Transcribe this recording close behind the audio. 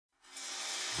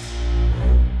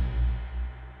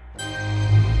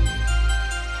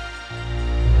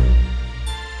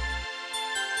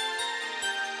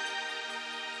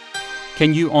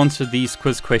Can you answer these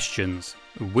quiz questions?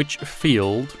 Which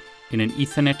field in an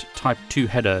Ethernet Type 2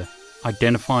 header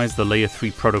identifies the Layer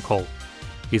 3 protocol?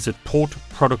 Is it port,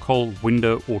 protocol,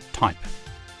 window, or type?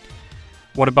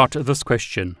 What about this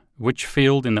question? Which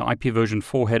field in the IP version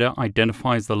 4 header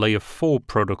identifies the Layer 4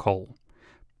 protocol?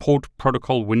 Port,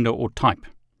 protocol, window, or type?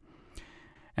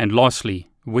 And lastly,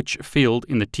 which field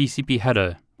in the TCP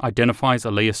header identifies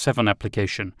a Layer 7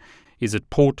 application? Is it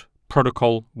port,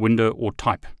 protocol, window, or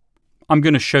type? I'm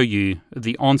going to show you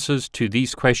the answers to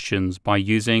these questions by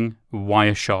using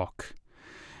Wireshark.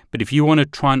 But if you want to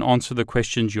try and answer the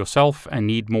questions yourself and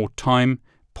need more time,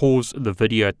 pause the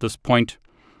video at this point.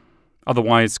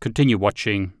 Otherwise, continue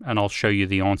watching and I'll show you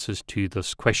the answers to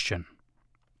this question.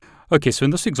 Okay, so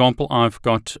in this example, I've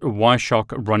got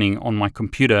Wireshark running on my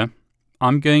computer.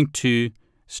 I'm going to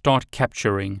start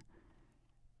capturing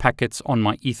packets on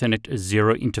my Ethernet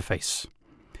 0 interface.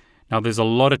 Now, there's a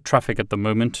lot of traffic at the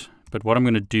moment, but what I'm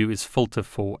going to do is filter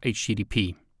for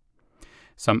HTTP.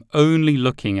 So I'm only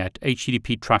looking at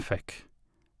HTTP traffic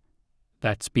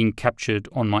that's being captured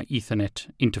on my Ethernet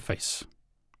interface.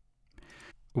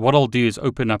 What I'll do is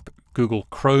open up Google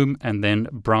Chrome and then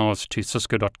browse to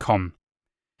cisco.com.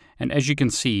 And as you can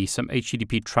see, some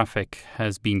HTTP traffic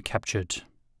has been captured.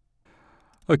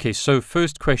 Okay, so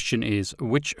first question is,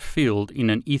 which field in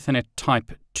an Ethernet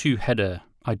Type 2 header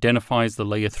identifies the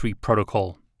Layer 3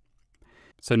 protocol?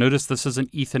 So notice this is an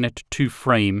Ethernet 2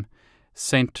 frame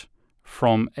sent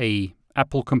from a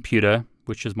Apple computer,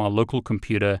 which is my local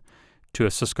computer, to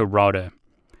a Cisco router.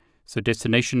 So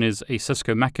destination is a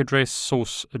Cisco MAC address,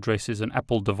 source address is an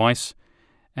Apple device,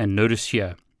 and notice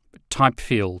here, type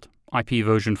field, IP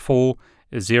version 4,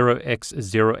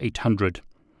 0x0800.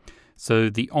 So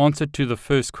the answer to the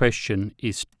first question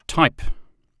is type.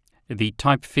 The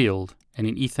type field in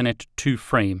an Ethernet 2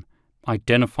 frame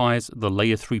identifies the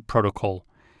Layer 3 protocol.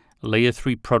 Layer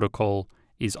 3 protocol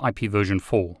is IP version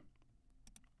 4.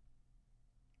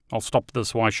 I'll stop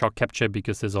this Wireshark capture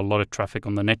because there's a lot of traffic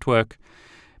on the network.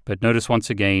 But notice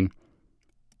once again,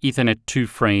 Ethernet 2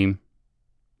 frame,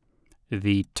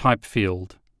 the type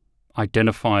field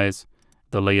identifies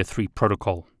the Layer 3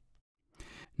 protocol.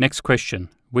 Next question,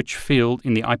 which field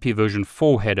in the IP version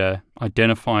 4 header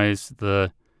identifies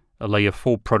the Layer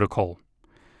 4 protocol?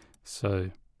 So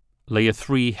Layer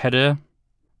 3 header,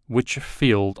 which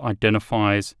field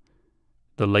identifies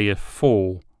the Layer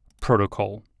 4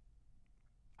 protocol?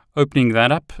 Opening that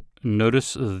up,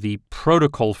 notice the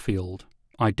protocol field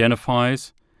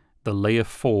identifies the Layer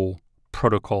 4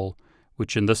 protocol,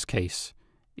 which in this case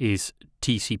is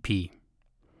TCP.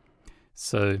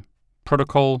 So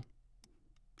protocol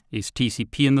is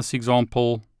TCP in this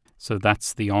example, so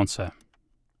that's the answer.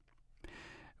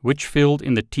 Which field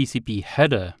in the TCP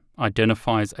header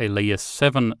identifies a Layer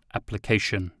 7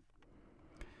 application?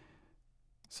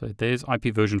 So there's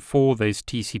IP version 4, there's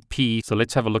TCP. So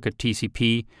let's have a look at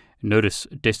TCP. Notice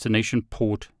destination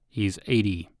port is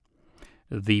 80.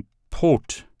 The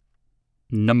port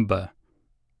number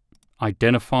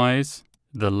identifies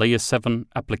the Layer 7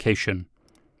 application.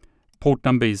 Port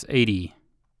number is 80.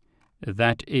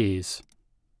 That is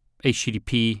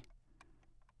HTTP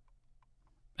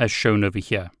as shown over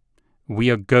here. We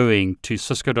are going to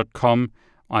cisco.com.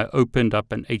 I opened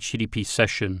up an HTTP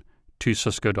session to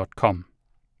cisco.com.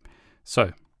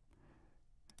 So,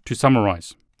 to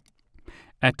summarize,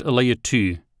 at a Layer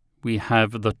 2, we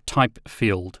have the type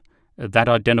field that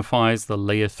identifies the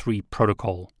Layer 3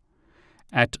 protocol.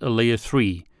 At a Layer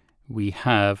 3, we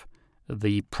have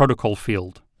the protocol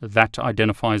field that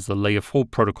identifies the Layer 4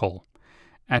 protocol.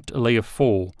 At a Layer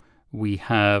 4, we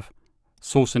have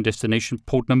source and destination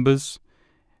port numbers.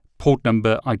 Port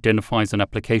number identifies an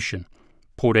application.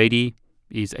 Port 80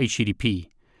 is HTTP.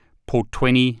 Port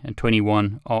 20 and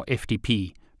 21 are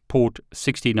FTP. Port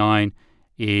 69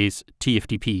 is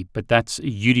TFTP, but that's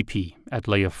UDP at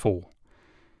Layer 4.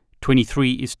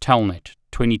 23 is Telnet.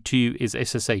 22 is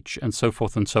SSH, and so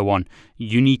forth and so on.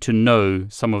 You need to know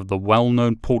some of the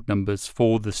well-known port numbers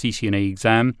for the CCNA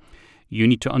exam. You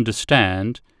need to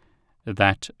understand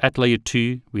that at Layer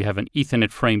 2, we have an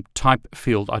Ethernet frame type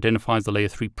field identifies the Layer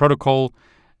 3 protocol.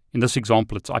 In this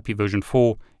example, it's IP version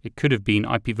 4. It could have been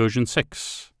IP version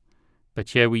 6.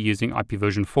 But here we're using IP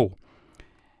version 4.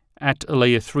 At a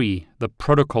Layer 3, the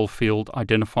protocol field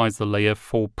identifies the Layer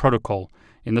 4 protocol.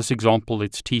 In this example,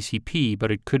 it's TCP,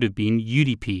 but it could have been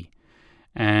UDP.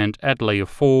 And at Layer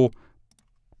 4,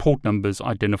 port numbers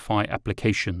identify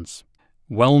applications.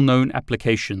 Well-known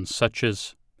applications such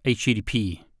as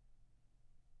HTTP,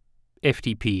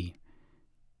 FTP,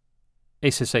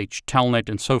 SSH, Telnet,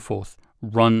 and so forth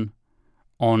run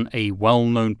on a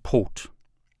well-known port.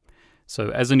 So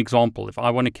as an example, if I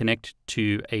want to connect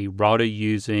to a router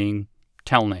using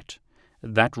Telnet,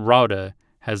 that router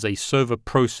has a server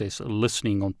process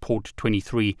listening on port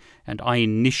 23, and I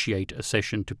initiate a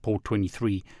session to port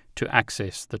 23 to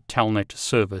access the Telnet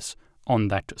service on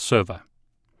that server.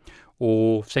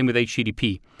 Or same with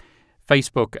HTTP.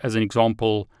 Facebook, as an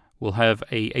example, will have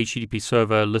a HTTP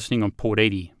server listening on port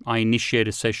 80. I initiate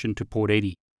a session to port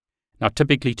 80. Now,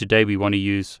 typically today we want to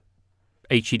use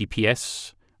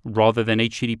HTTPS rather than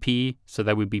HTTP, so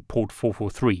that would be port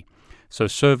 443. So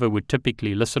server would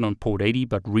typically listen on port 80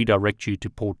 but redirect you to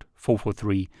port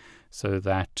 443 so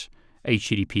that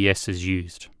HTTPS is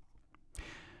used.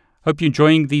 Hope you're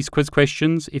enjoying these quiz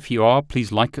questions. If you are,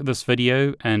 please like this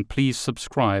video and please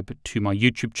subscribe to my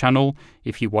YouTube channel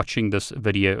if you're watching this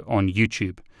video on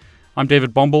YouTube. I'm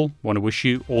David Bombal. Want to wish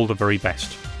you all the very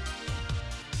best.